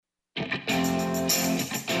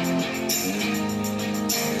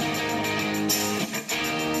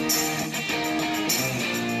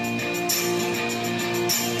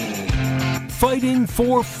fighting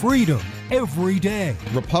for freedom every day.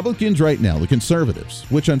 Republicans right now, the conservatives,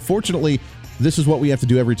 which unfortunately, this is what we have to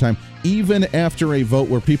do every time, even after a vote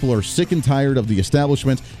where people are sick and tired of the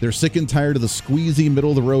establishment, they're sick and tired of the squeezy,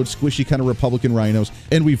 middle-of-the-road, squishy kind of Republican rhinos,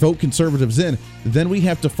 and we vote conservatives in, then we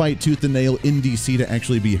have to fight tooth and nail in D.C. to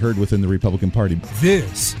actually be heard within the Republican Party.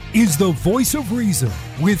 This is the Voice of Reason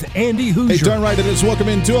with Andy Hoosier. Hey, darn right it is. Welcome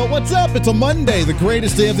into it. What's up? It's a Monday, the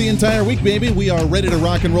greatest day of the entire week, baby. We are ready to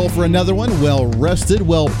rock and roll for another one. Well rested,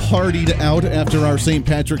 well partied out after our St.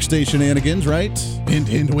 Patrick's Day shenanigans, right? Hint,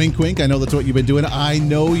 hint, wink, wink. I know that's what you've been doing. I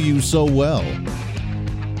know you so well.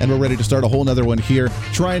 And we're ready to start a whole nother one here,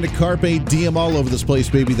 trying to carpe diem all over this place,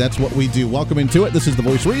 baby. That's what we do. Welcome into it. This is The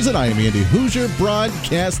Voice of Reason. I am Andy Hoosier,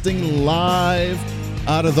 broadcasting live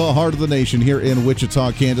out of the heart of the nation here in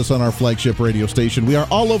Wichita, Kansas, on our flagship radio station. We are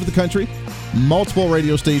all over the country, multiple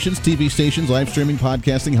radio stations, TV stations, live streaming,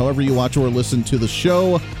 podcasting, however you watch or listen to the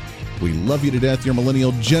show. We love you to death. Your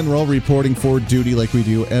Millennial General reporting for duty like we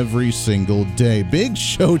do every single day. Big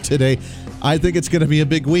show today. I think it's going to be a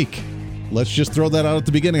big week. Let's just throw that out at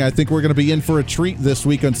the beginning. I think we're going to be in for a treat this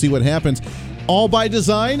week and see what happens. All by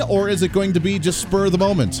design, or is it going to be just spur of the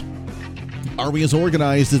moment? Are we as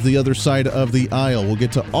organized as the other side of the aisle? We'll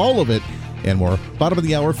get to all of it and more. Bottom of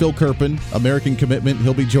the hour, Phil Kerpen, American Commitment.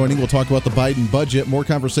 He'll be joining. We'll talk about the Biden budget, more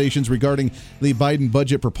conversations regarding the Biden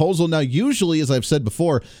budget proposal. Now, usually, as I've said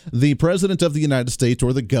before, the president of the United States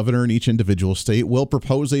or the governor in each individual state will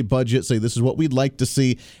propose a budget, say this is what we'd like to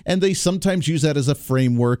see, and they sometimes use that as a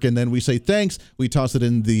framework, and then we say thanks, we toss it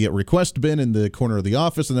in the request bin in the corner of the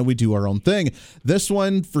office, and then we do our own thing. This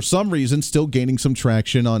one, for some reason, still gaining some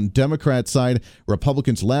traction on Democrats' side,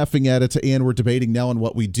 Republicans laughing at it, and we're debating now on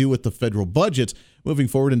what we do with the federal budget moving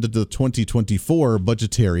forward into the 2024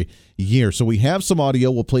 budgetary year. So we have some audio.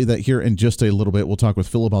 We'll play that here in just a little bit. We'll talk with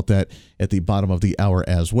Phil about that at the bottom of the hour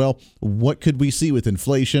as well. What could we see with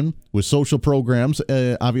inflation, with social programs?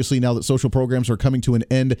 Obviously, now that social programs are coming to an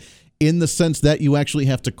end in the sense that you actually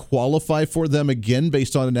have to qualify for them again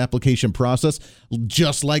based on an application process,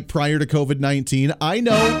 just like prior to COVID-19. I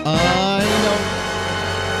know.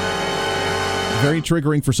 Very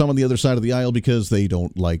triggering for some on the other side of the aisle because they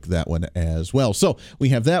don't like that one as well. So we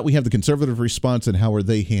have that. We have the conservative response and how are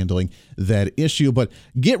they handling that issue. But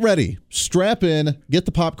get ready, strap in, get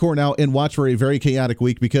the popcorn out, and watch for a very chaotic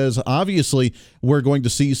week because obviously we're going to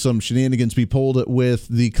see some shenanigans be pulled with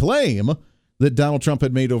the claim that Donald Trump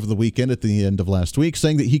had made over the weekend at the end of last week,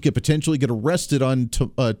 saying that he could potentially get arrested on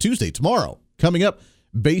Tuesday, tomorrow, coming up,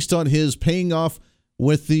 based on his paying off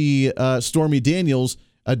with the Stormy Daniels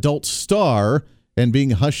adult star and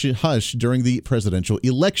being hush during the presidential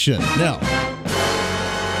election. Now,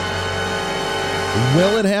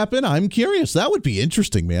 will it happen? I'm curious. That would be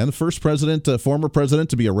interesting, man. The first president, former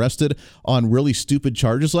president, to be arrested on really stupid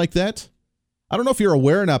charges like that. I don't know if you're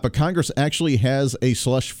aware or not, but Congress actually has a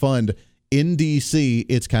slush fund in D.C.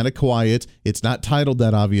 It's kind of quiet. It's not titled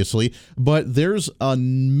that, obviously, but there's a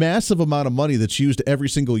massive amount of money that's used every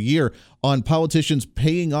single year on politicians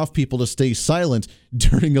paying off people to stay silent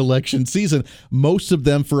during election season, most of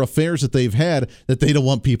them for affairs that they've had that they don't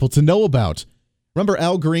want people to know about. Remember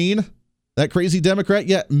Al Green, that crazy Democrat?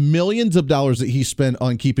 Yeah, millions of dollars that he spent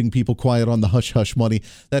on keeping people quiet on the hush-hush money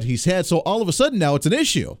that he's had. So all of a sudden now it's an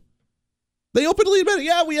issue. They openly admit,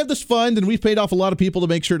 yeah, we have this fund and we've paid off a lot of people to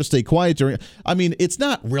make sure to stay quiet during. I mean, it's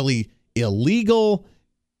not really illegal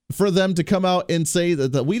for them to come out and say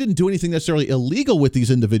that we didn't do anything necessarily illegal with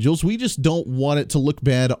these individuals. We just don't want it to look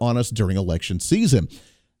bad on us during election season.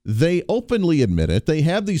 They openly admit it. They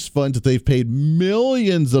have these funds that they've paid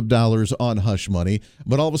millions of dollars on hush money,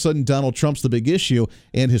 but all of a sudden Donald Trump's the big issue,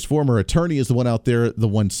 and his former attorney is the one out there, the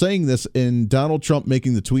one saying this, and Donald Trump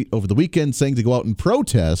making the tweet over the weekend saying to go out and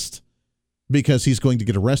protest because he's going to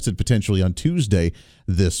get arrested potentially on Tuesday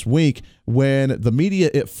this week. When the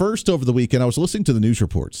media at first over the weekend, I was listening to the news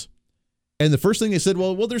reports, and the first thing they said,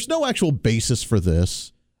 well, there's no actual basis for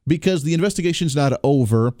this because the investigation's not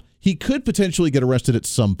over. He could potentially get arrested at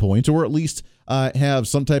some point, or at least have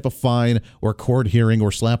some type of fine or court hearing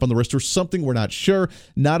or slap on the wrist or something. We're not sure.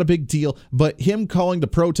 Not a big deal. But him calling to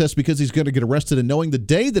protest because he's going to get arrested and knowing the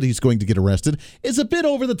day that he's going to get arrested is a bit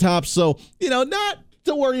over the top. So, not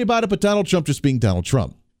to worry about it, but Donald Trump just being Donald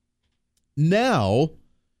Trump. Now,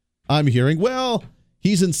 I'm hearing, well,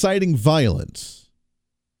 he's inciting violence.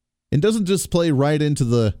 And doesn't just play right into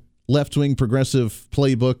the left-wing progressive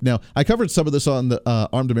playbook. Now, I covered some of this on the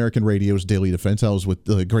Armed American Radio's Daily Defense. I was with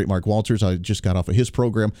the great Mark Walters. I just got off of his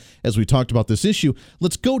program as we talked about this issue.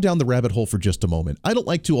 Let's go down the rabbit hole for just a moment. I don't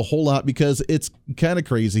like to a whole lot because it's kind of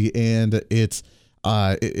crazy and it's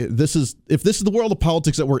This is the world of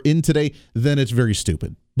politics that we're in today, then it's very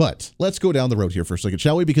stupid. But let's go down the road here for a second,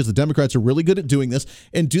 shall we? Because the Democrats are really good at doing this.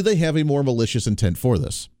 And do they have a more malicious intent for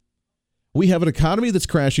this? We have an economy that's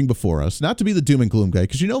crashing before us. Not to be the doom and gloom guy,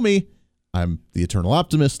 because you know me, I'm the eternal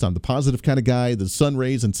optimist. I'm the positive kind of guy, the sun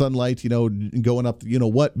rays and sunlight, going up,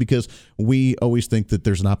 because we always think that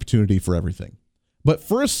there's an opportunity for everything. But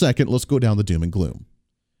for a second, let's go down the doom and gloom.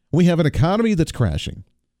 We have an economy that's crashing.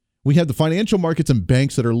 We have the financial markets and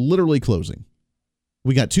banks that are literally closing.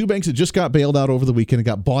 We got 2 banks that just got bailed out over the weekend and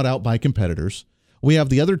got bought out by competitors. We have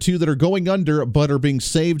the other 2 that are going under but are being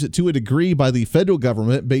saved to a degree by the federal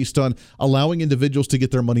government based on allowing individuals to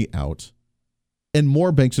get their money out. And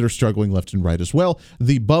more banks that are struggling left and right as well.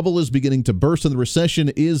 The bubble is beginning to burst and the recession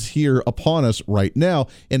is here upon us right now.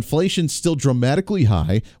 Inflation's still dramatically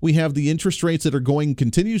high. We have the interest rates that are going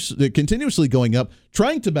continuously going up,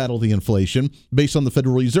 trying to battle the inflation based on the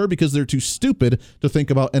Federal Reserve because they're too stupid to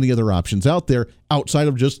think about any other options out there outside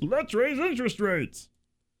of just let's raise interest rates.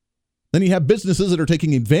 Then you have businesses that are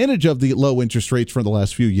taking advantage of the low interest rates for the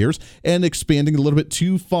last few years and expanding a little bit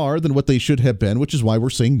too far than what they should have been, which is why we're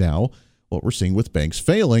seeing now what we're seeing with banks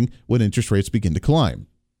failing when interest rates begin to climb.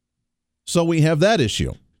 So we have that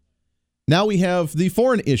issue. Now we have the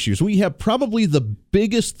foreign issues. We have probably the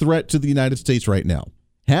biggest threat to the United States right now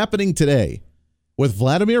happening today with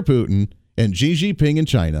Vladimir Putin and Xi Jinping in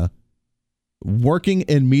China working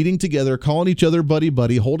and meeting together, calling each other buddy,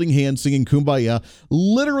 buddy, holding hands, singing Kumbaya.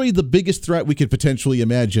 Literally the biggest threat we could potentially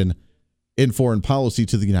imagine in foreign policy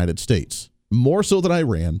to the United States. More so than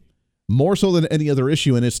Iran. More so than any other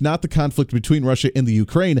issue, and it's not the conflict between Russia and the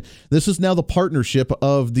Ukraine. This is now the partnership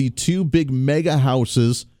of the 2 big mega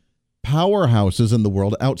powerhouses in the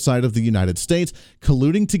world outside of the United States,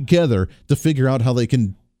 colluding together to figure out how they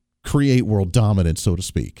can create world dominance, so to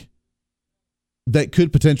speak. That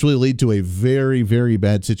could potentially lead to a very, very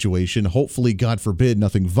bad situation. Hopefully, God forbid,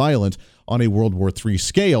 nothing violent on a World War III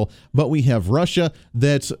scale. But we have Russia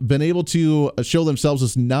that's been able to show themselves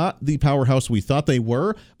as not the powerhouse we thought they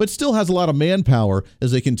were, but still has a lot of manpower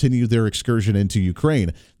as they continue their excursion into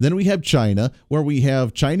Ukraine. Then we have China, where we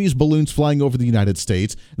have Chinese balloons flying over the United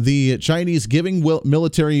States, the Chinese giving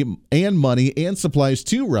military and money and supplies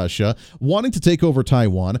to Russia, wanting to take over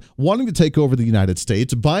Taiwan, wanting to take over the United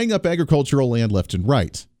States, buying up agricultural land left and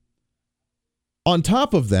right. On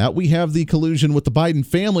top of that, we have the collusion with the Biden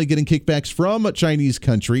family getting kickbacks from Chinese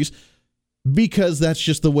countries because that's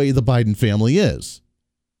just the way the Biden family is.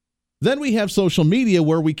 Then we have social media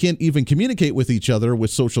where we can't even communicate with each other with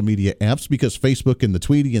social media apps because Facebook and the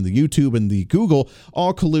Tweety and the YouTube and the Google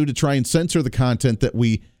all collude to try and censor the content that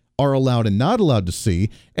we are allowed and not allowed to see.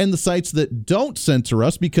 And the sites that don't censor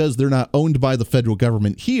us because they're not owned by the federal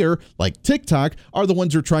government here, like TikTok, are the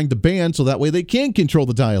ones they're trying to ban so that way they can control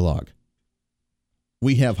the dialogue.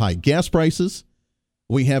 We have high gas prices.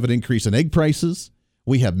 We have an increase in egg prices.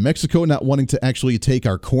 We have Mexico not wanting to actually take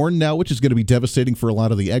our corn now, which is going to be devastating for a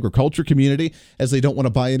lot of the agriculture community as they don't want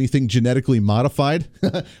to buy anything genetically modified,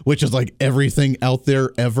 which is like everything out there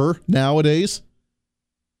ever nowadays.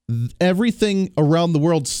 Everything around the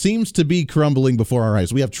world seems to be crumbling before our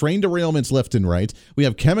eyes. We have train derailments left and right. We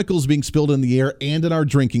have chemicals being spilled in the air and in our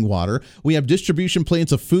drinking water. We have distribution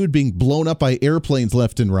plants of food being blown up by airplanes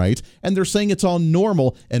left and right. And they're saying it's all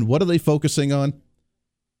normal. And what are they focusing on?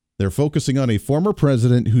 They're focusing on a former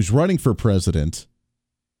president who's running for president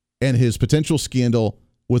and his potential scandal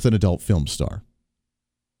with an adult film star.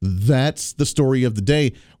 That's the story of the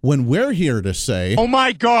day when we're here to say, oh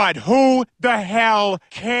my God, who the hell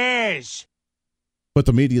cares? But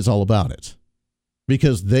the media is all about it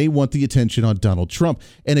because they want the attention on Donald Trump.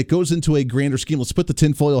 And it goes into a grander scheme. Let's put the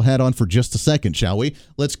tinfoil hat on for just a second, shall we?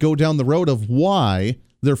 Let's go down the road of why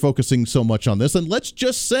they're focusing so much on this. And let's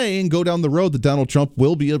just say and go down the road that Donald Trump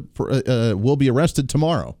will be arrested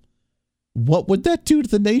tomorrow. What would that do to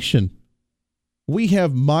the nation? We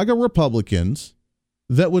have MAGA Republicans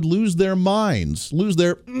that would lose their minds, lose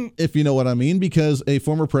their, if you know what I mean, because a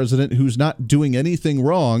former president who's not doing anything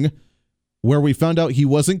wrong, where we found out he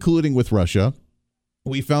wasn't colluding with Russia,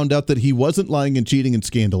 we found out that he wasn't lying and cheating and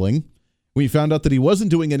scandaling, we found out that he wasn't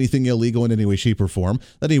doing anything illegal in any way, shape, or form,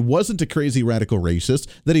 that he wasn't a crazy radical racist,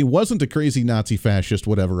 that he wasn't a crazy Nazi fascist,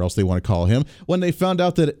 whatever else they want to call him, when they found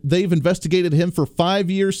out that they've investigated him for 5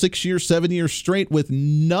 years, 6 years, 7 years straight with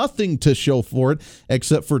nothing to show for it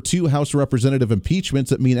except for 2 House representative impeachments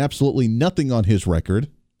that mean absolutely nothing on his record,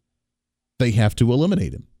 they have to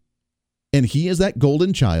eliminate him. And he is that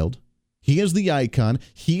golden child. He is the icon.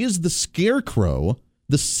 He is the scarecrow,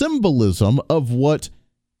 the symbolism of what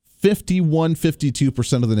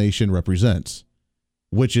 52% of the nation represents,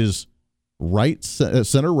 which is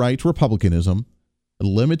center-right republicanism,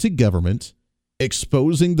 limited government,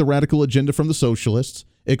 exposing the radical agenda from the socialists,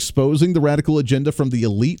 exposing the radical agenda from the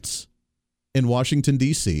elites in Washington,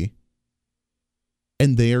 D.C.,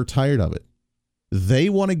 and they are tired of it. They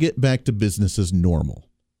want to get back to business as normal.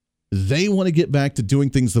 They want to get back to doing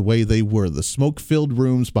things the way they were, the smoke-filled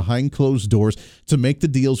rooms behind closed doors, to make the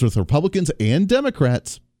deals with Republicans and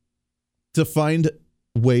Democrats to find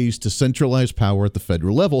ways to centralize power at the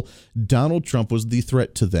federal level. Donald Trump was the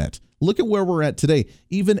threat to that. Look at where we're at today.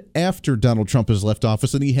 Even after Donald Trump has left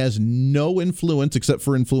office and he has no influence except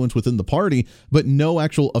for influence within the party, but no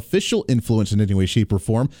actual official influence in any way, shape, or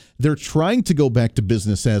form, they're trying to go back to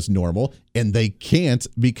business as normal, and they can't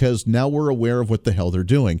because now we're aware of what the hell they're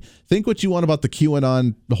doing. Think what you want about the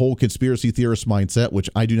QAnon, the whole conspiracy theorist mindset, which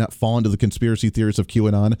I do not fall into the conspiracy theories of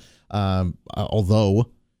QAnon, although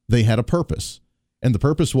they had a purpose. And the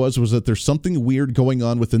purpose was that there's something weird going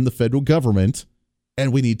on within the federal government,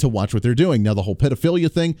 and we need to watch what they're doing. Now, the whole pedophilia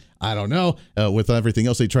thing, I don't know. With everything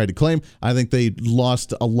else they tried to claim, I think they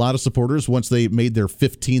lost a lot of supporters once they made their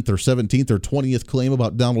 15th or 17th or 20th claim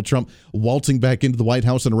about Donald Trump waltzing back into the White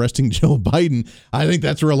House and arresting Joe Biden. I think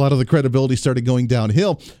that's where a lot of the credibility started going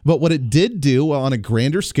downhill. But what it did do on a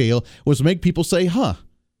grander scale was make people say,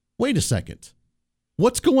 wait a second.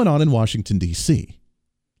 What's going on in Washington, D.C.?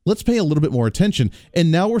 Let's pay a little bit more attention.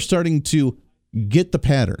 And now we're starting to get the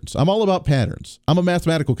patterns. I'm all about patterns. I'm a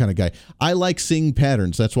mathematical kind of guy. I like seeing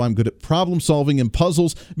patterns. That's why I'm good at problem solving and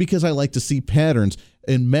puzzles, because I like to see patterns.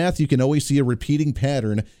 In math, you can always see a repeating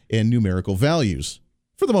pattern in numerical values,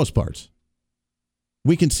 for the most part.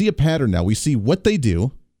 We can see a pattern now. We see what they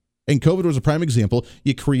do, and COVID was a prime example.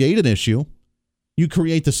 You create an issue, you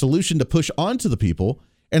create the solution to push onto the people,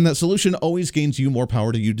 and that solution always gains you more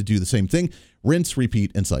power to you to do the same thing. Rinse,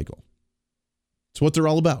 repeat, and cycle. It's what they're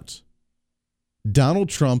all about. Donald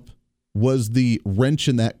Trump was the wrench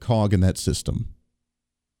in that cog in that system,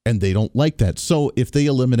 and they don't like that. So if they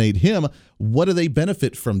eliminate him, what do they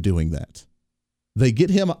benefit from doing that? They get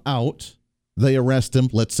him out, they arrest him,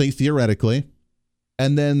 let's say theoretically,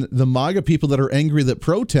 and then the MAGA people that are angry that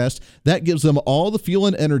protest, that gives them all the fuel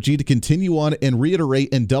and energy to continue on and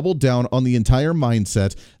reiterate and double down on the entire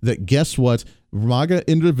mindset that, guess what? MAGA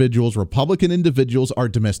individuals, Republican individuals, are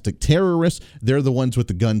domestic terrorists. They're the ones with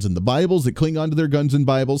the guns and the Bibles that cling onto their guns and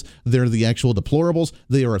Bibles. They're the actual deplorables.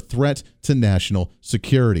 They are a threat to national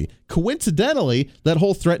security. Coincidentally, that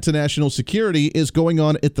whole threat to national security is going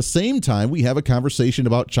on at the same time we have a conversation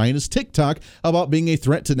about China's TikTok about being a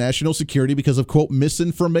threat to national security because of, quote,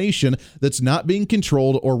 misinformation that's not being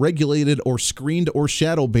controlled or regulated or screened or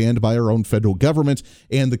shadow banned by our own federal government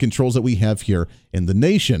and the controls that we have here in the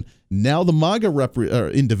nation. Now the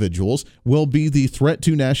MAGA individuals will be the threat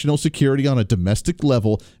to national security on a domestic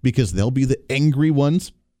level because they'll be the angry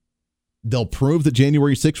ones. They'll prove that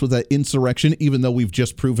January 6th was that insurrection, even though we've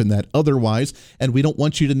just proven that otherwise, and we don't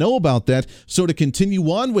want you to know about that. So to continue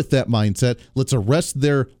on with that mindset, let's arrest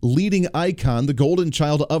their leading icon, the golden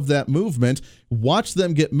child of that movement, watch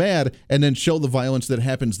them get mad, and then show the violence that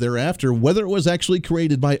happens thereafter, whether it was actually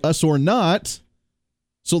created by us or not.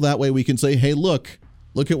 So that way we can say, hey, look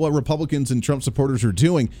at what Republicans and Trump supporters are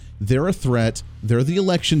doing. They're a threat. They're the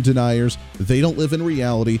election deniers. They don't live in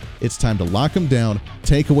reality. It's time to lock them down,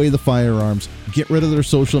 take away the firearms, get rid of their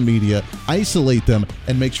social media, isolate them,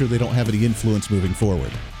 and make sure they don't have any influence moving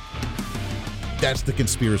forward. That's the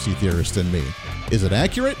conspiracy theorist in me. Is it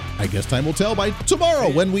accurate? I guess time will tell by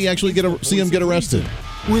tomorrow when we actually see him get arrested.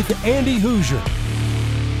 With Andy Hoosier.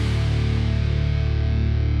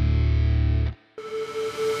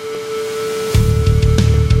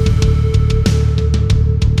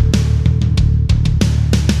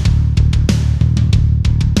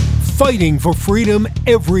 Fighting for freedom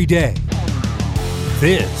every day.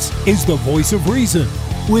 This is the Voice of Reason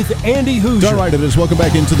with Andy Hoosier. All right, it is. Welcome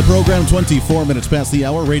back into the program. 24 minutes past the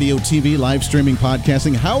hour. Radio, TV, live streaming,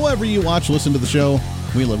 podcasting. However you watch, listen to the show.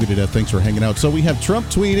 We love you to death. Thanks for hanging out. So we have Trump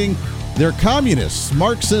tweeting, they're communists,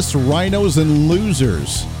 Marxists, rhinos, and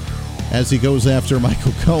losers, as he goes after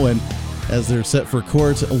Michael Cohen as they're set for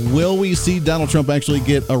court. Will we see Donald Trump actually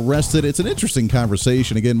get arrested? It's an interesting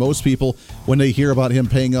conversation. Again, most people, when they hear about him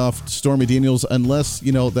paying off Stormy Daniels, unless,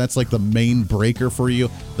 that's like the main breaker for you,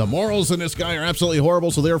 the morals in this guy are absolutely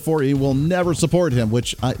horrible, so therefore he will never support him,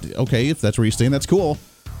 which, okay, if that's where you stand, that's cool.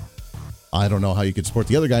 I don't know how you could support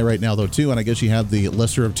the other guy right now, though, too. And I guess you have the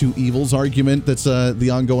lesser of two evils argument that's the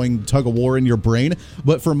ongoing tug of war in your brain.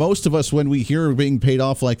 But for most of us, when we hear being paid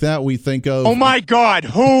off like that, we think of, oh, my God,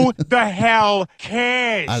 who the hell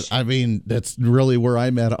cares? I mean, that's really where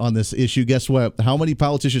I'm at on this issue. Guess what? How many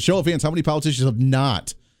politicians, show of hands, how many politicians have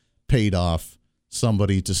not paid off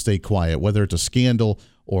somebody to stay quiet, whether it's a scandal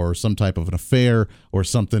or some type of an affair or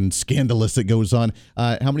something scandalous that goes on.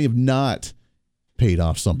 How many have not paid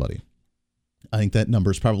off somebody? I think that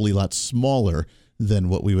number is probably a lot smaller than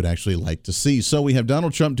what we would actually like to see. So we have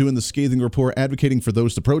Donald Trump doing the scathing report, advocating for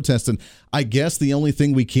those to protest. And I guess the only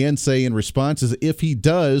thing we can say in response is if he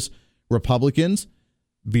does, Republicans,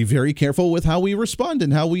 be very careful with how we respond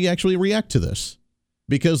and how we actually react to this.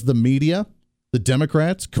 Because the media, the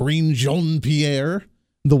Democrats, Karine Jean-Pierre,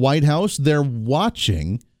 the White House, they're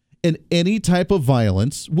watching, and any type of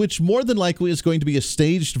violence, which more than likely is going to be a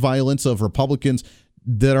staged violence of Republicans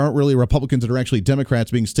that aren't really Republicans, that are actually Democrats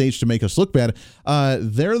being staged to make us look bad,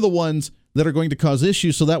 they're the ones that are going to cause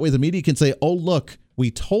issues. So that way the media can say, oh, look,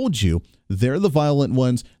 we told you. They're the violent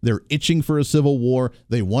ones. They're itching for a civil war.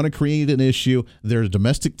 They want to create an issue. They're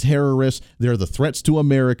domestic terrorists. They're the threats to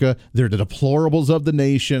America. They're the deplorables of the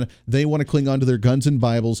nation. They want to cling on to their guns and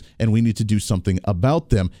Bibles, and we need to do something about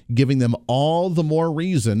them, giving them all the more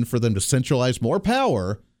reason for them to centralize more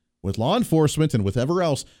power with law enforcement and with whatever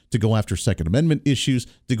else to go after Second Amendment issues,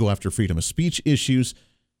 to go after freedom of speech issues,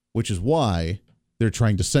 which is why they're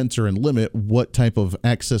trying to censor and limit what type of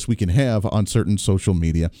access we can have on certain social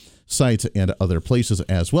media sites and other places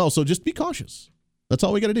as well. So just be cautious. That's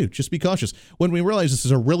all we got to do. Just be cautious. When we realize this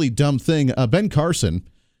is a really dumb thing, Ben Carson,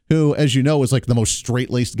 who, as you know, is like the most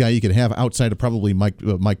straight-laced guy you could have outside of probably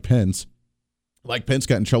Mike Pence. Mike Pence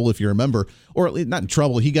got in trouble, if you remember, or at least not in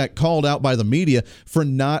trouble. He got called out by the media for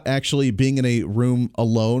not actually being in a room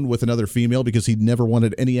alone with another female because he never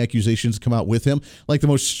wanted any accusations to come out with him. Like the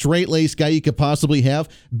most straight-laced guy you could possibly have.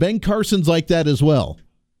 Ben Carson's like that as well.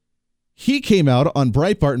 He came out on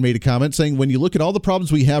Breitbart and made a comment saying, when you look at all the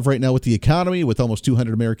problems we have right now with the economy, with almost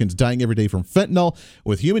 200 Americans dying every day from fentanyl,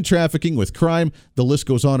 with human trafficking, with crime, the list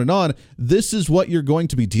goes on, this is what you're going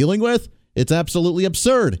to be dealing with? It's absolutely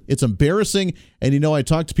absurd. It's embarrassing. And, I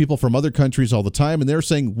talk to people from other countries all the time, and they're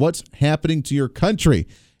saying, what's happening to your country?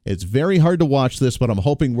 It's very hard to watch this, but I'm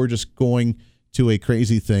hoping we're just going to a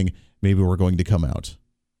crazy thing. Maybe we're going to come out.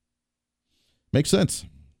 Makes sense.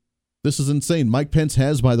 This is insane. Mike Pence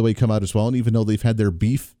has, by the way, come out as well. And even though they've had their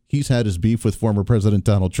beef, he's had his beef with former President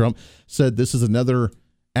Donald Trump, said this is another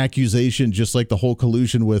accusation, just like the whole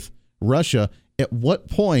collusion with Russia. At what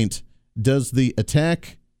point does the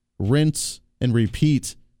attack, rinse, and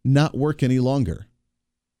repeat not work any longer?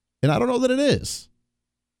 And I don't know that it is.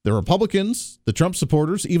 The Republicans, the Trump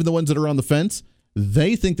supporters, even the ones that are on the fence,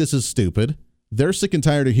 they think this is stupid. They're sick and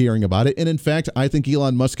tired of hearing about it. And in fact, I think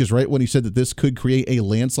Elon Musk is right when he said that this could create a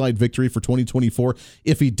landslide victory for 2024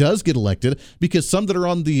 if he does get elected, because some that are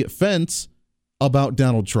on the fence about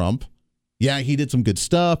Donald Trump, yeah, he did some good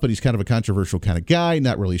stuff, but he's kind of a controversial kind of guy,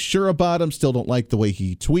 not really sure about him, still don't like the way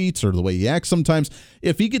he tweets or the way he acts sometimes.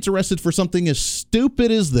 If he gets arrested for something as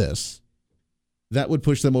stupid as this, that would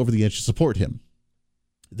push them over the edge to support him.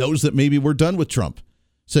 Those that maybe were done with Trump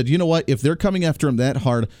said, you know what, if they're coming after him that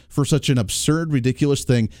hard for such an absurd, ridiculous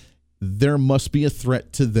thing, there must be a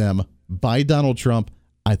threat to them by Donald Trump.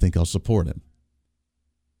 I think I'll support him.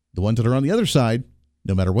 The ones that are on the other side,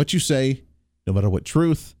 no matter what you say, no matter what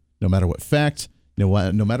truth, no matter what fact, no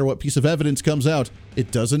matter what piece of evidence comes out,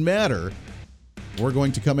 it doesn't matter. We're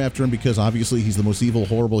going to come after him because obviously he's the most evil,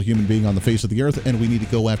 horrible human being on the face of the earth, and we need to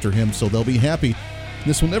go after him so they'll be happy.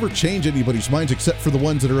 This will never change anybody's minds except for the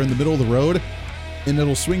ones that are in the middle of the road, and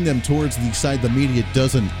it'll swing them towards the side the media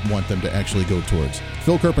doesn't want them to actually go towards.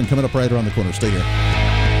 Phil Kerpen coming up right around the corner. Stay here.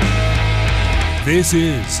 This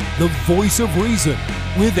is the Voice of Reason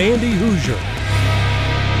with Andy Hoosier.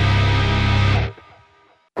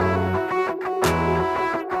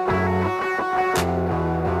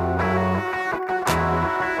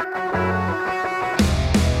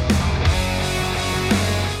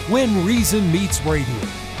 When Reason meets radio.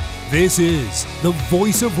 This is the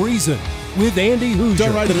Voice of Reason with Andy Hoosier.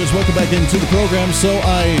 All right, it is. Welcome back into the program. So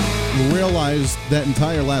I realized that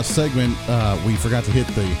entire last segment, we forgot to hit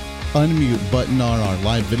the unmute button on our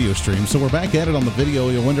live video stream. So we're back at it on the video.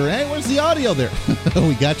 You'll wonder, hey, where's the audio there?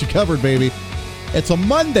 We got you covered, baby. It's a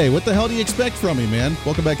Monday. What the hell do you expect from me, man?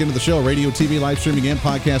 Welcome back into the show. Radio, TV, live streaming, and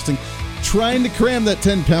podcasting. Trying to cram that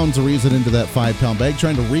 10 pounds of reason into that 5-pound bag.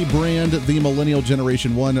 Trying to rebrand the Millennial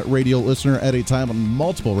Generation 1 radio listener at a time on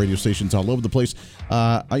multiple radio stations all over the place.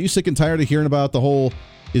 Are you sick and tired of hearing about the whole,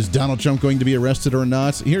 is Donald Trump going to be arrested or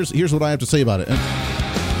not? Here's what I have to say about it. We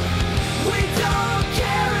don't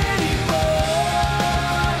care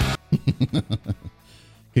anymore.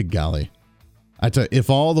 Good golly. I tell you, if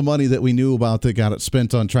all the money that we knew about that got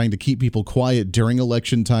spent on trying to keep people quiet during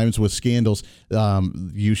election times with scandals,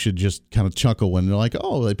 you should just kind of chuckle when they're like,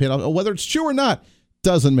 oh, they paid off. Whether it's true or not,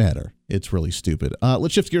 doesn't matter. It's really stupid.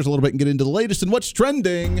 Let's shift gears a little bit and get into the latest and what's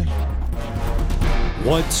trending.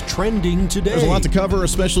 What's trending today? There's a lot to cover,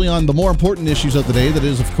 especially on the more important issues of the day. That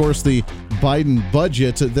is, of course, the Biden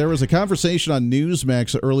budget. There was a conversation on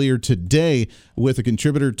Newsmax earlier today with a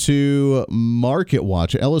contributor to Market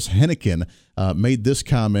Watch. Ellis Hennigan made this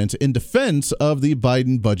comment in defense of the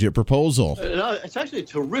Biden budget proposal. It's actually a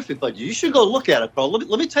terrific budget. You should go look at it, Paul.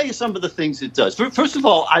 Let me tell you some of the things it does. First of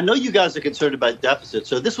all, I know you guys are concerned about deficit.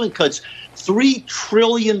 So this one cuts $3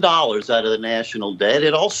 trillion out of the national debt.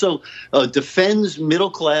 It also defends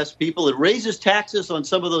middle-class people. It raises taxes on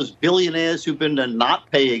some of those billionaires who've been not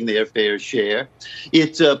paying their fair share.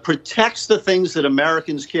 It protects the things that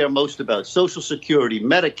Americans care most about: Social Security,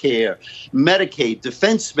 Medicare, Medicaid,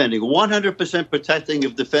 defense spending, 100% protecting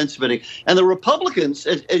of defense spending. And the Republicans,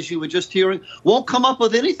 as you were just hearing, won't come up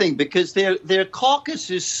with anything because their caucus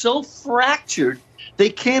is so fractured. They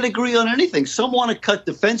can't agree on anything. Some want to cut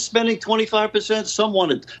defense spending 25%. Some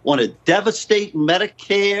want to devastate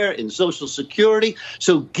Medicare and Social Security.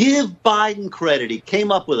 So give Biden credit. He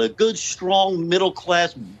came up with a good, strong,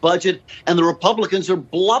 middle-class budget, and the Republicans are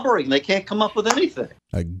blubbering. They can't come up with anything.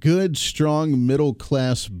 A good, strong,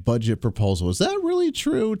 middle-class budget proposal. Is that really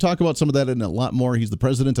true? Talk about some of that and a lot more. He's the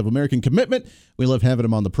president of American Commitment. We love having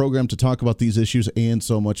him on the program to talk about these issues and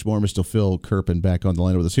so much more. Mr. Phil Kerpen back on the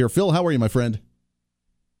line with us here. Phil, how are you, my friend?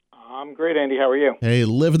 I'm great, Andy. How are you? Hey,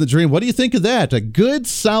 living the dream. What do you think of that? A good,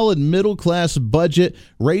 solid, middle-class budget,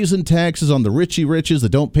 raising taxes on the richy riches that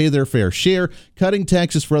don't pay their fair share, cutting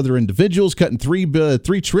taxes for other individuals, cutting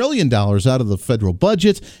 $3 trillion out of the federal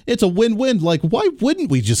budget. It's a win-win. Like, why wouldn't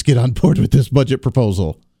we just get on board with this budget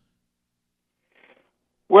proposal?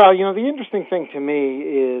 Well, the interesting thing to me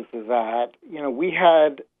is that, we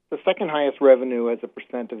had the second highest revenue as a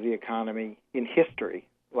percent of the economy in history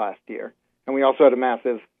last year. And we also had a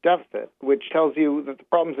massive deficit, which tells you that the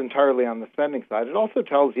problem's entirely on the spending side. It also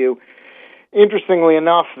tells you, interestingly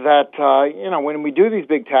enough, that, when we do these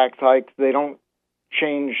big tax hikes, they don't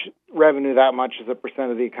change revenue that much as a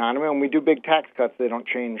percent of the economy. When we do big tax cuts, they don't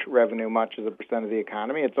change revenue much as a percent of the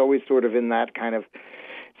economy. It's always sort of in that kind of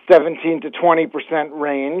 17 to 20%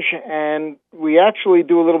 range, and we actually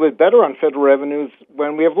do a little bit better on federal revenues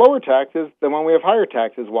when we have lower taxes than when we have higher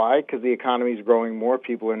taxes. Why? Because the economy is growing more.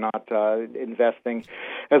 People are not investing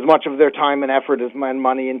as much of their time and effort and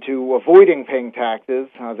money into avoiding paying taxes.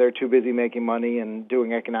 They're too busy making money and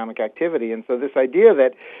doing economic activity. And so this idea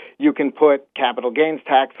that you can put capital gains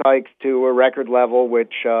tax hikes to a record level,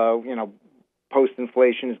 which,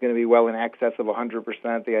 post-inflation is going to be well in excess of 100%.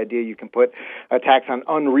 The idea you can put a tax on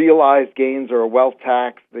unrealized gains or a wealth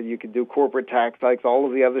tax, that you could do corporate tax hikes, all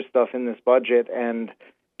of the other stuff in this budget and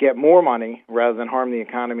get more money rather than harm the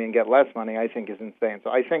economy and get less money, I think is insane. So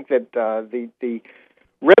I think that the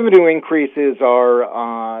revenue increases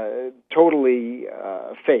are totally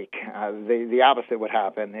fake. The opposite would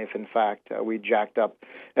happen if, in fact, we jacked up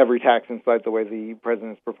every tax in sight the way the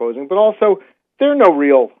president's proposing. But also, there are no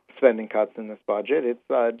real spending cuts in this budget.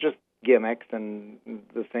 It's just gimmicks and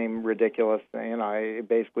the same ridiculous,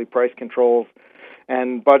 basically price controls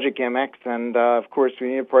and budget gimmicks. And, of course,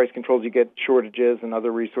 when you have price controls, you get shortages and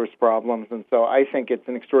other resource problems. And so I think it's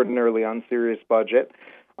an extraordinarily unserious budget.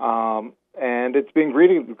 And it's being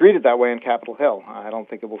greeted that way on Capitol Hill. I don't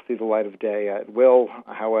think it will see the light of day. It will,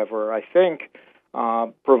 however, I think,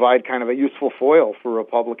 provide kind of a useful foil for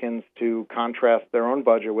Republicans to contrast their own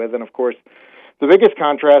budget with. And, of course, the biggest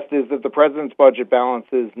contrast is that the president's budget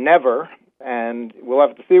balances never, and we'll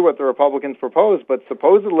have to see what the Republicans propose, but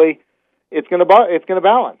supposedly it's going to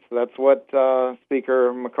balance. That's what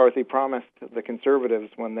Speaker McCarthy promised the conservatives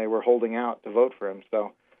when they were holding out to vote for him.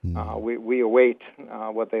 So we await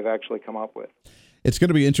what they've actually come up with. It's going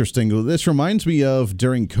to be interesting. This reminds me of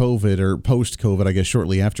during COVID or post-COVID, I guess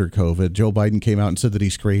shortly after COVID, Joe Biden came out and said that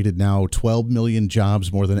he's created now 12 million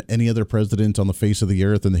jobs, more than any other president on the face of the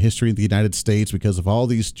earth in the history of the United States because of all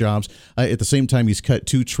these jobs. At the same time, he's cut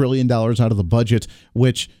 $2 trillion out of the budget,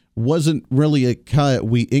 which wasn't really a cut.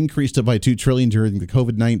 We increased it by $2 trillion during the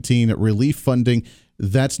COVID-19 relief funding.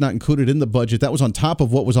 That's not included in the budget. That was on top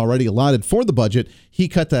of what was already allotted for the budget. He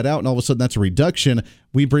cut that out, and all of a sudden that's a reduction.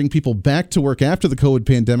 We bring people back to work after the COVID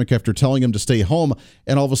pandemic after telling them to stay home,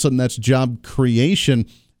 and all of a sudden that's job creation.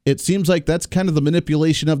 It seems like that's kind of the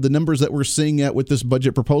manipulation of the numbers that we're seeing with this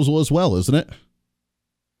budget proposal as well, isn't it?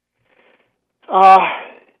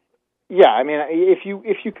 Yeah. I mean, if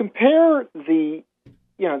you compare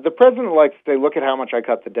the president likes to say, look at how much I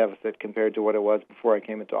cut the deficit compared to what it was before I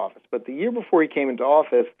came into office. But the year before he came into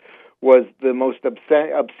office was the most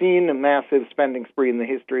obscene and massive spending spree in the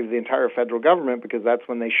history of the entire federal government, because that's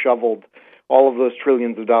when they shoveled all of those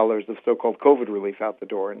trillions of dollars of so-called COVID relief out the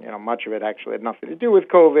door. And, much of it actually had nothing to do with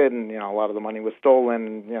COVID, and, a lot of the money was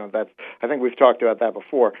stolen. And, I think we've talked about that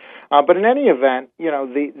before. But in any event,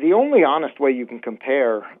 the only honest way you can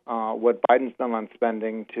compare what Biden's done on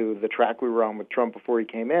spending to the track we were on with Trump before he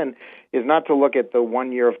came in is not to look at the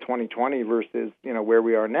 1 year of 2020 versus, where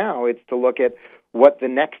we are now. It's to look at what the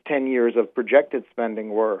next 10 years of projected spending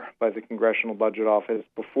were by the Congressional Budget Office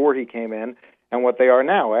before he came in, and what they are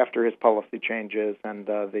now after his policy changes and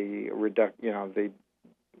the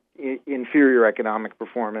inferior economic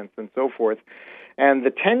performance and so forth. And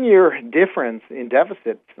the 10-year difference in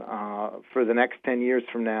deficits for the next 10 years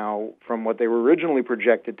from now, from what they were originally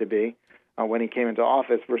projected to be when he came into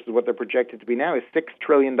office versus what they're projected to be now, is $6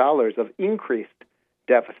 trillion of increased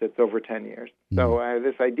deficits over 10 years. So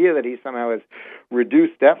this idea that he somehow has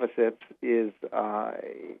reduced deficits is,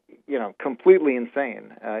 completely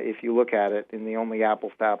insane if you look at it in the only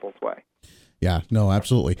apples-to-apples way. Yeah, no,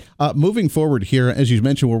 absolutely. Moving forward here, as you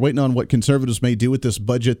mentioned, we're waiting on what conservatives may do with this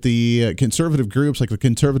budget. The conservative groups like the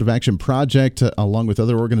Conservative Action Project, along with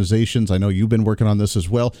other organizations, I know you've been working on this as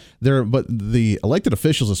well. But the elected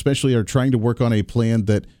officials especially are trying to work on a plan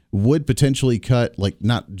that would potentially cut,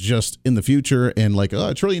 not just in the future and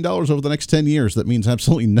 $1 trillion over the next 10 years. That means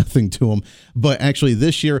absolutely nothing to them. But actually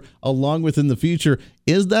this year, along with in the future,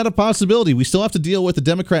 is that a possibility? We still have to deal with the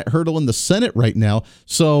Democrat hurdle in the Senate right now.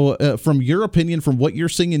 So from your opinion, from what you're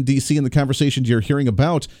seeing in D.C. and the conversations you're hearing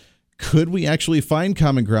about, could we actually find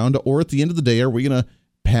common ground? Or at the end of the day, are we going to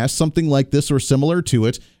pass something like this or similar to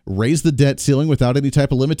it, raise the debt ceiling without any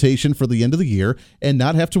type of limitation for the end of the year, and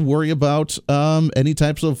not have to worry about any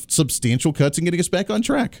types of substantial cuts and getting us back on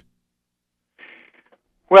track?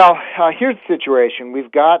 Well, here's the situation.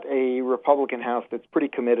 We've got a Republican House that's pretty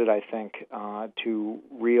committed, I think, to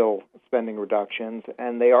real spending reductions,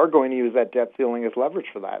 and they are going to use that debt ceiling as leverage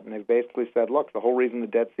for that. And they've basically said, look, the whole reason the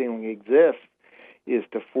debt ceiling exists is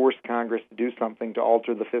to force Congress to do something to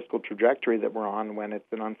alter the fiscal trajectory that we're on when it's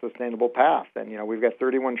an unsustainable path. And, we've got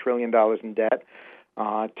 $31 trillion in debt.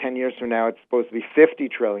 10 years from now, it's supposed to be $50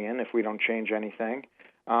 trillion if we don't change anything.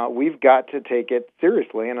 We've got to take it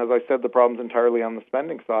seriously. And as I said, the problem's entirely on the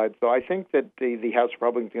spending side. So I think that the House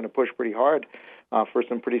Republicans are going to push pretty hard for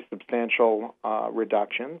some pretty substantial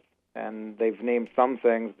reductions. And they've named some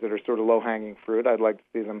things that are sort of low-hanging fruit. I'd like to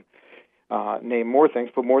see them name more things,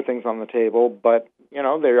 put more things on the table, but,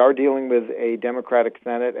 they are dealing with a Democratic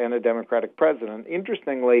Senate and a Democratic president.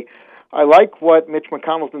 Interestingly, I like what Mitch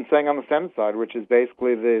McConnell's been saying on the Senate side, which is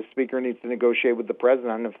basically the Speaker needs to negotiate with the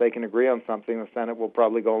president. If they can agree on something, the Senate will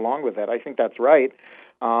probably go along with it. I think that's right.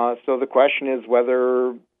 So the question is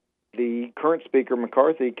whether the current Speaker,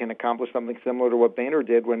 McCarthy, can accomplish something similar to what Boehner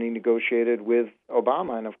did when he negotiated with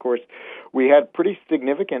Obama. And, of course, we had pretty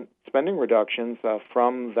significant spending reductions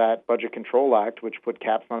from that Budget Control Act, which put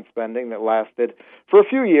caps on spending that lasted for a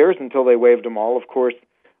few years until they waived them all. Of course,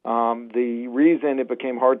 the reason it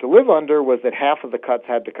became hard to live under was that half of the cuts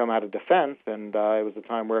had to come out of defense, and it was a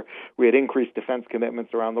time where we had increased defense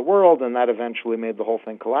commitments around the world, and that eventually made the whole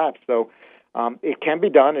thing collapse. So it can be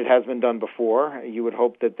done. It has been done before. You would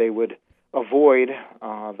hope that they would avoid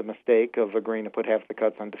the mistake of agreeing to put half the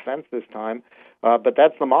cuts on defense this time. But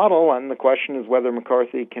that's the model, and the question is whether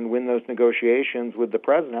McCarthy can win those negotiations with the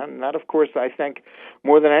president. And that, of course, I think,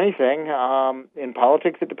 more than anything, in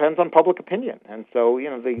politics, it depends on public opinion. And so,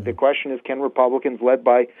 the question is, can Republicans led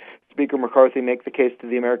by Speaker McCarthy make the case to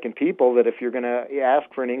the American people that if you're going to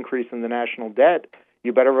ask for an increase in the national debt,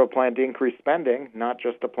 you better have a plan to increase spending, not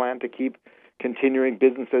just a plan to keep continuing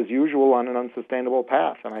business as usual on an unsustainable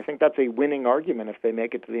path. And I think that's a winning argument if they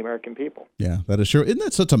make it to the American people. Yeah, that is true. Isn't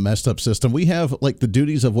that such a messed up system? We have the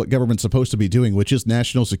duties of what government's supposed to be doing, which is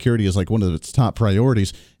national security is one of its top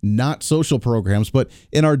priorities, not social programs. But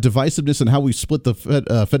in our divisiveness and how we split the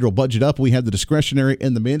federal budget up, we have the discretionary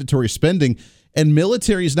and the mandatory spending. And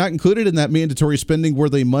military is not included in that mandatory spending where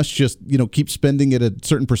they must just, keep spending at a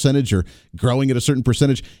certain percentage or growing at a certain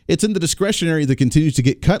percentage. It's in the discretionary that continues to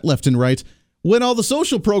get cut left and right, when all the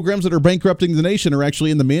social programs that are bankrupting the nation are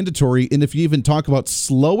actually in the mandatory. And if you even talk about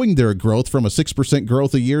slowing their growth from a 6%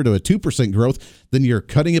 growth a year to a 2% growth, then you're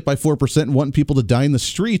cutting it by 4% and wanting people to die in the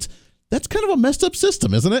street. That's kind of a messed up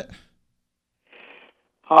system, isn't it?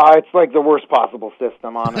 It's like the worst possible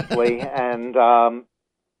system, honestly. And,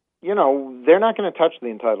 they're not going to touch the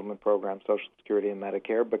entitlement program, Social Security and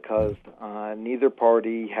Medicare, because neither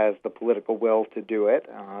party has the political will to do it.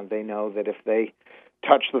 They know that if they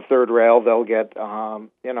touch the third rail, they'll get,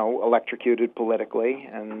 electrocuted politically,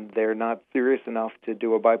 and they're not serious enough to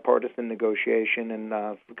do a bipartisan negotiation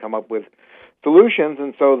and come up with solutions,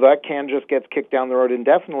 and so that can just gets kicked down the road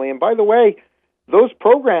indefinitely. And by the way, those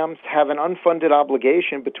programs have an unfunded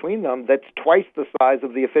obligation between them that's twice the size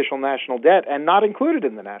of the official national debt and not included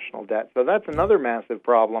in the national debt. So that's another massive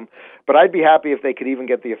problem. But I'd be happy if they could even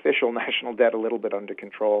get the official national debt a little bit under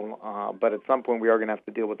control. But at some point, we are going to have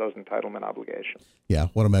to deal with those entitlement obligations. Yeah,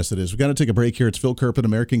 what a mess it is. We've got to take a break here. It's Phil Kerpen,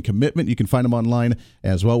 American Commitment. You can find him online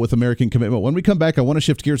as well with American Commitment. When we come back, I want to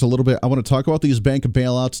shift gears a little bit. I want to talk about these bank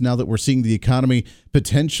bailouts now that we're seeing the economy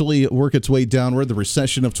potentially work its way downward, the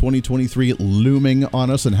recession of 2023 looming on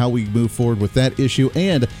us, and how we move forward with that issue.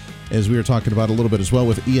 And as we were talking about a little bit as well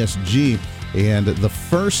with ESG and the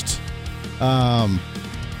first,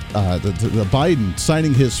 the Biden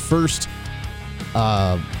signing his first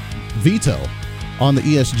veto on the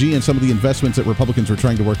ESG and some of the investments that Republicans were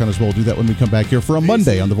trying to work on as well. We'll do that when we come back here for a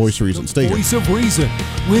Monday on The Voice of Reason. Stay here. Voice of Reason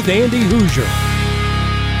with Andy Hoosier.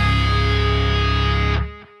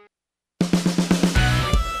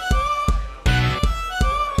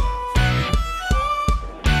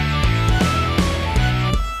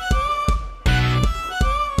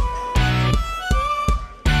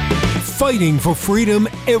 Fighting for freedom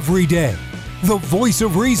every day. The Voice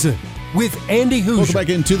of Reason with Andy Hoosier. Welcome back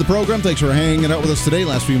into the program. Thanks for hanging out with us today.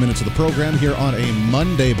 Last few minutes of the program here on a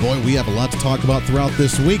Monday. Boy, we have a lot to talk about throughout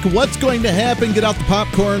this week. What's going to happen? Get out the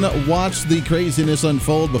popcorn. Watch the craziness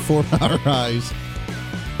unfold before our eyes.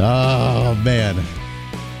 Oh, man.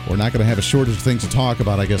 We're not going to have a shortage of things to talk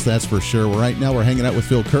about, I guess that's for sure. Right now, we're hanging out with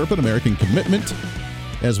Phil Kerpen, American Commitment.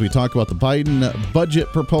 As we talk about the Biden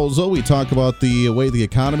budget proposal, we talk about the way the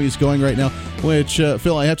economy is going right now, which,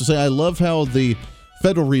 Phil, I have to say, I love how the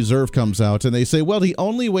Federal Reserve comes out and they say, well, the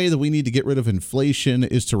only way that we need to get rid of inflation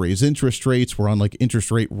is to raise interest rates. We're on like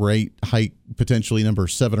interest rate hike, potentially number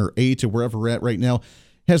 7 or 8 or wherever we're at right now.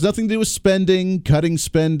 Has nothing to do with spending, cutting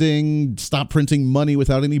spending, stop printing money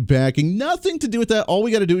without any backing. Nothing to do with that. All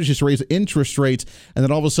we got to do is just raise interest rates, and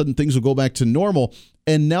then all of a sudden things will go back to normal.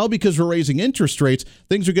 And now because we're raising interest rates,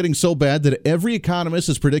 things are getting so bad that every economist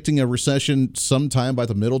is predicting a recession sometime by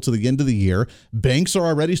the middle to the end of the year. Banks are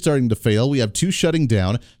already starting to fail. We have 2 shutting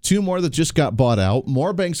down, 2 more that just got bought out,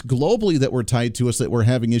 more banks globally that were tied to us that were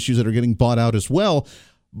having issues that are getting bought out as well.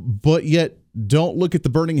 But yet, don't look at the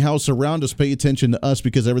burning house around us. Pay attention to us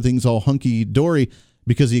because everything's all hunky-dory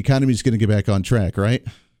because the economy is going to get back on track, right?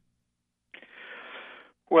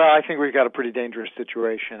 Well, I think we've got a pretty dangerous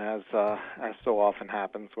situation, as so often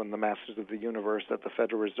happens when the masters of the universe at the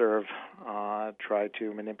Federal Reserve try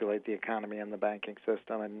to manipulate the economy and the banking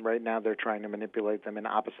system. And right now they're trying to manipulate them in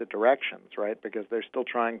opposite directions, right? Because they're still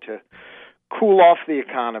trying to cool off the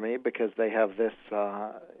economy because they have this,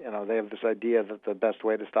 they have this idea that the best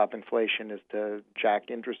way to stop inflation is to jack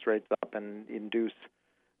interest rates up and induce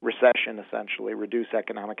recession, essentially, reduce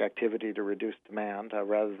economic activity to reduce demand,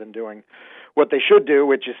 rather than doing what they should do,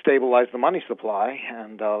 which is stabilize the money supply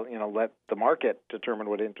and, let the market determine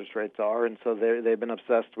what interest rates are. And so they've been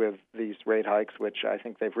obsessed with these rate hikes, which I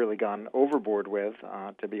think they've really gone overboard with,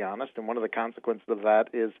 to be honest. And one of the consequences of that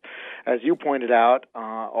is, as you pointed out,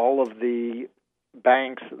 all of the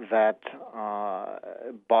banks that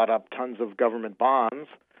bought up tons of government bonds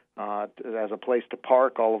as a place to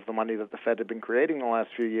park all of the money that the Fed had been creating in the last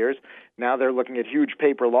few years. Now they're looking at huge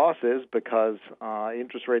paper losses because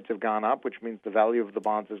interest rates have gone up, which means the value of the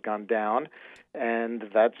bonds has gone down, and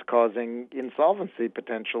that's causing insolvency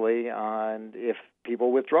potentially and if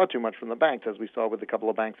people withdraw too much from the banks, as we saw with a couple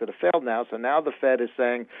of banks that have failed now. So now the Fed is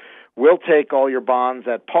saying, we'll take all your bonds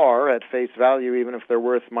at par, at face value, even if they're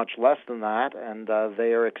worth much less than that, and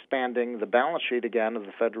they are expanding the balance sheet again of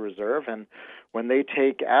the Federal Reserve. And when they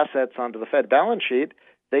take assets onto the Fed balance sheet,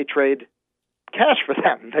 they trade cash for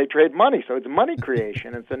them. They trade money, so it's money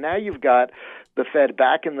creation. And so now you've got the Fed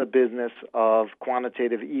back in the business of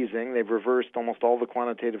quantitative easing. They've reversed almost all the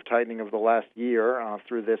quantitative tightening of the last year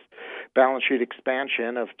through this balance sheet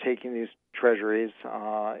expansion of taking these treasuries,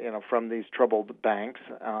 from these troubled banks,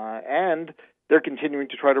 and they're continuing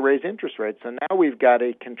to try to raise interest rates. So now we've got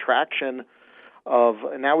a contractionary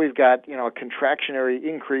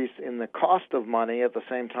increase in the cost of money at the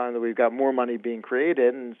same time that we've got more money being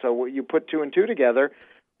created. And so what you put 2 and 2 together,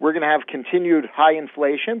 we're going to have continued high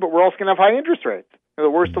inflation, but we're also going to have high interest rates, the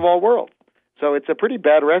worst of all worlds. So it's a pretty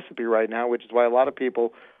bad recipe right now, which is why a lot of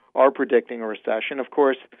people are predicting a recession. Of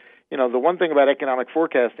course, the one thing about economic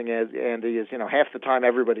forecasting is, Andy, is half the time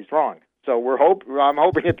everybody's wrong. So I'm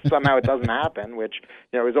hoping somehow it doesn't happen, which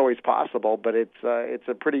is always possible, but it's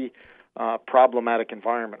a pretty problematic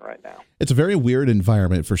environment right now. It's a very weird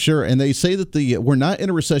environment for sure. And they say that we're not in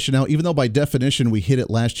a recession now, even though by definition we hit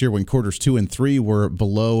it last year when quarters 2 and 3 were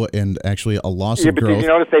below and actually a loss of but growth. Did you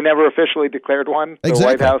notice they never officially declared one? The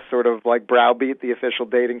Exactly. White House sort of like browbeat the official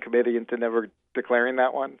dating committee into never declaring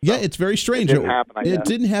that one. So yeah, it's very strange. It didn't happen, I guess. It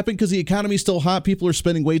didn't happen because the economy's still hot. People are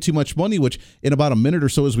spending way too much money, which in about a minute or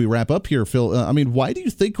so as we wrap up here, Phil, why do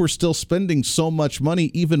you think we're still spending so much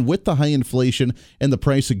money even with the high inflation and the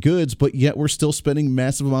price of goods, but yet we're still spending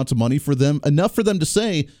massive amounts of money for them, enough for them to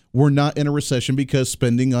say we're not in a recession because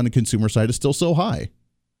spending on the consumer side is still so high?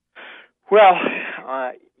 Well,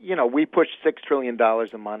 we pushed $6 trillion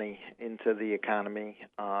of money into the economy,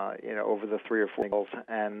 over the 3 or 4 years,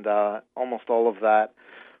 and almost all of that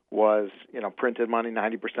was, printed money.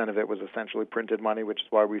 90% of it was essentially printed money, which is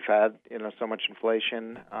why we've had, so much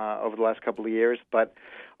inflation over the last couple of years. But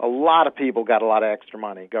a lot of people got a lot of extra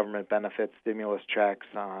money, government benefits, stimulus checks,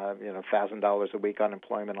 $1,000 a week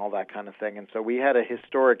unemployment, all that kind of thing. And so we had a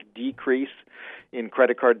historic decrease in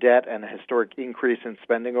credit card debt and a historic increase in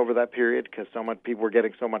spending over that period because so much people were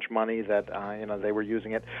getting so much money that, they were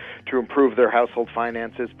using it to improve their household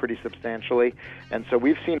finances pretty substantially. And so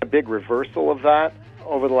we've seen a big reversal of that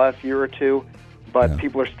over the last year or two, but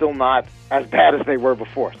people are still not as bad as they were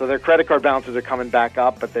before. So their credit card balances are coming back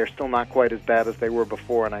up, but they're still not quite as bad as they were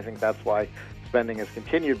before, and I think that's why spending has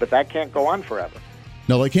continued, but that can't go on forever.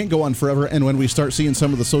 No, they can't go on forever, and when we start seeing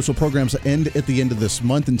some of the social programs end at the end of this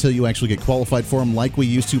month until you actually get qualified for them like we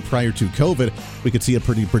used to prior to COVID, we could see a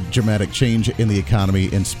pretty dramatic change in the economy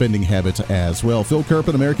and spending habits as well. Phil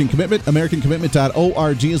Kerpen, American Commitment,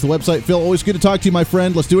 AmericanCommitment.org is the website. Phil, always good to talk to you, my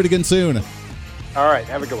friend. Let's do it again soon. All right,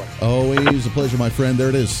 have a good one. Always a pleasure, my friend. There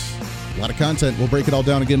it is. A lot of content. We'll break it all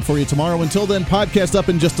down again for you tomorrow. Until then, podcast up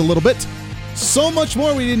in just a little bit. So much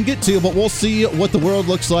more we didn't get to, but we'll see what the world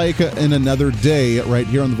looks like in another day right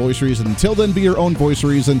here on The Voice of Reason. Until then, be your own voice of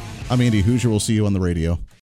reason. I'm Andy Hoosier. We'll see you on the radio.